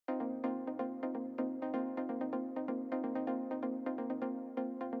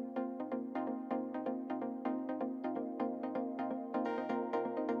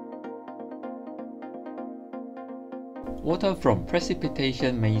Water from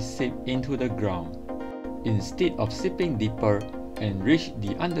precipitation may seep into the ground. Instead of seeping deeper and reach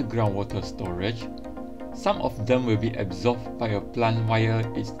the underground water storage, some of them will be absorbed by a plant via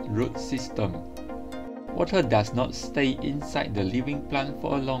its root system. Water does not stay inside the living plant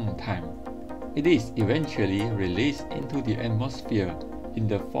for a long time. It is eventually released into the atmosphere in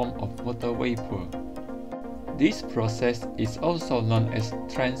the form of water vapor. This process is also known as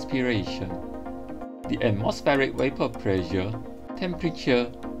transpiration. The atmospheric vapor pressure,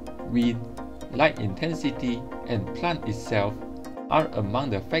 temperature, wind, light intensity, and plant itself are among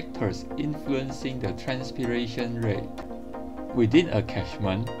the factors influencing the transpiration rate. Within a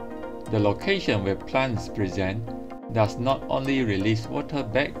catchment, the location where plants present does not only release water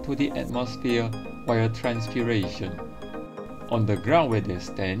back to the atmosphere via transpiration. On the ground where they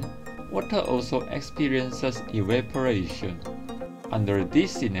stand, water also experiences evaporation. Under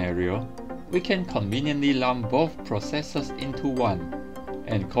this scenario, we can conveniently lump both processes into one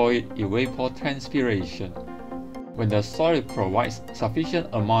and call it evapotranspiration. When the soil provides sufficient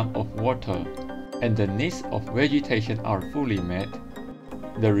amount of water and the needs of vegetation are fully met,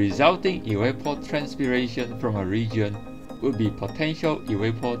 the resulting evapotranspiration from a region would be potential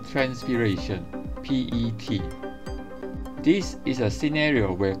evapotranspiration (PET). This is a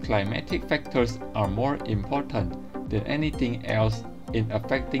scenario where climatic factors are more important than anything else in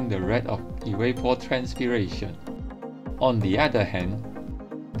affecting the rate of evapotranspiration. On the other hand,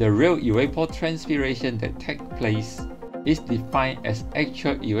 the real evapotranspiration that takes place is defined as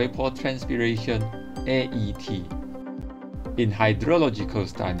actual evapotranspiration (AET). In hydrological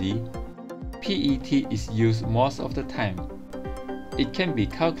study, PET is used most of the time. It can be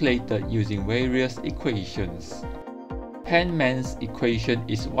calculated using various equations. Penman's equation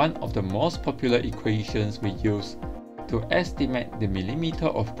is one of the most popular equations we use to estimate the millimeter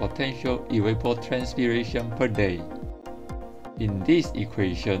of potential evapotranspiration per day. In this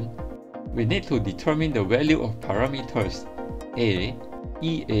equation, we need to determine the value of parameters A,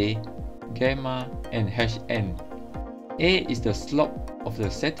 EA, gamma, and Hn. A is the slope of the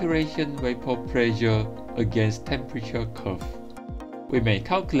saturation vapor pressure against temperature curve. We may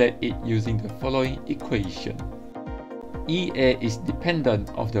calculate it using the following equation. EA is dependent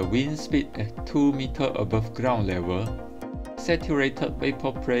of the wind speed at 2 meters above ground level, saturated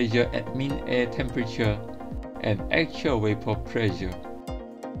vapor pressure at mean air temperature, and actual vapor pressure.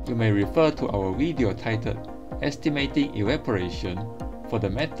 You may refer to our video titled Estimating Evaporation for the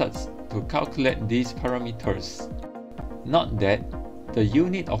methods to calculate these parameters. Note that the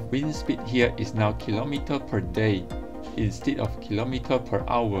unit of wind speed here is now km per day instead of km per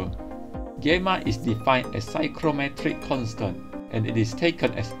hour. Gamma is defined as psychrometric constant and it is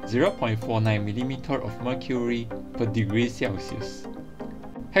taken as 0.49 mm of mercury per degree Celsius.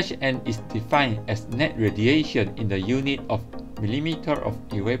 Hn is defined as net radiation in the unit of millimeter of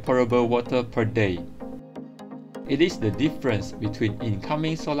evaporable water per day. It is the difference between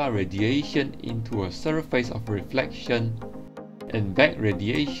incoming solar radiation into a surface of reflection and back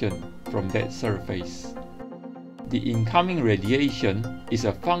radiation from that surface. The incoming radiation is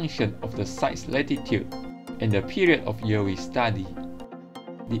a function of the site's latitude and the period of year we study.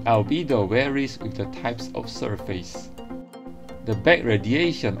 The albedo varies with the types of surface. The back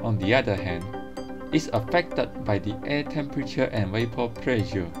radiation, on the other hand, is affected by the air temperature and vapor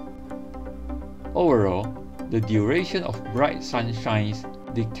pressure. Overall, the duration of bright sunshine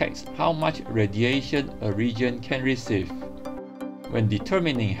dictates how much radiation a region can receive. When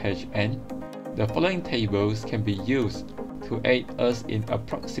determining Hn, the following tables can be used to aid us in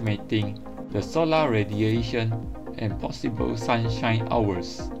approximating the solar radiation and possible sunshine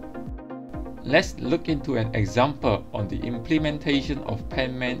hours. Let's look into an example on the implementation of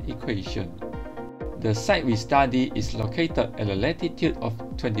Penman equation. The site we study is located at a latitude of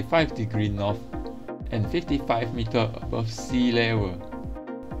 25 degrees north and 55 meters above sea level.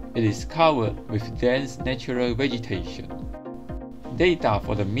 It is covered with dense natural vegetation. Data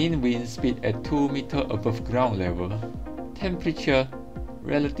for the mean wind speed at 2 meters above ground level, temperature,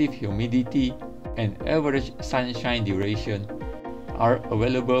 relative humidity, and average sunshine duration are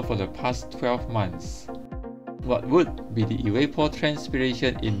available for the past 12 months. What would be the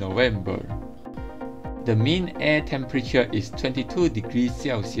evapotranspiration in November? The mean air temperature is 22 degrees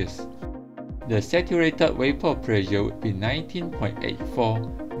Celsius. The saturated vapor pressure would be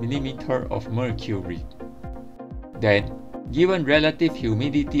 19.84 mm of mercury. Then, given relative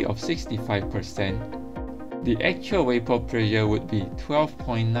humidity of 65%, the actual vapor pressure would be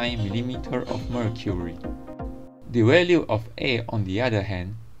 12.9 mm of mercury. The value of A, on the other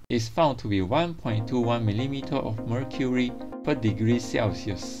hand, is found to be 1.21 mm of mercury per degree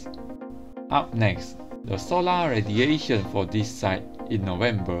Celsius. Up next, The solar radiation for this site in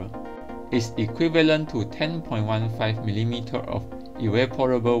November is equivalent to 10.15 mm of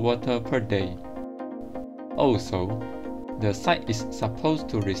evaporable water per day. Also, the site is supposed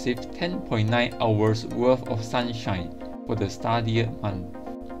to receive 10.9 hours worth of sunshine for the studied month.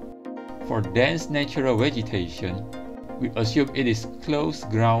 For dense natural vegetation, we assume it is close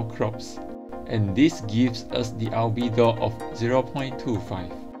ground crops, and this gives us the albedo of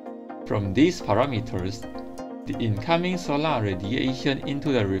 0.25. From these parameters, the incoming solar radiation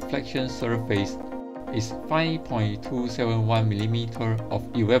into the reflection surface is 5.271 mm of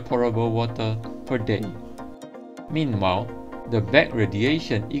evaporable water per day. Meanwhile, the back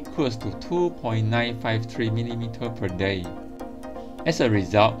radiation equals to 2.953 mm per day. As a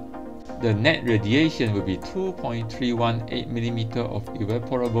result, the net radiation will be 2.318 mm of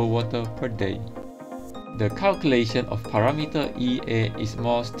evaporable water per day. The calculation of parameter EA is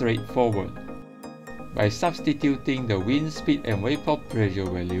more straightforward. By substituting the wind speed and vapor pressure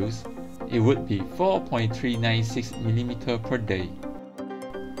values, it would be 4.396 mm per day.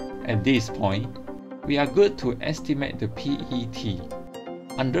 At this point, we are good to estimate the PET.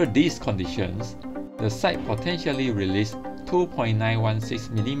 Under these conditions, the site potentially released 2.916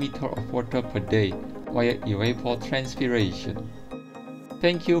 mm of water per day via evapotranspiration.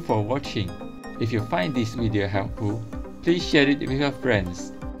 Thank you for watching. If you find this video helpful, please share it with your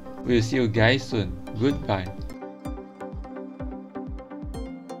friends. We'll see you guys soon. Goodbye.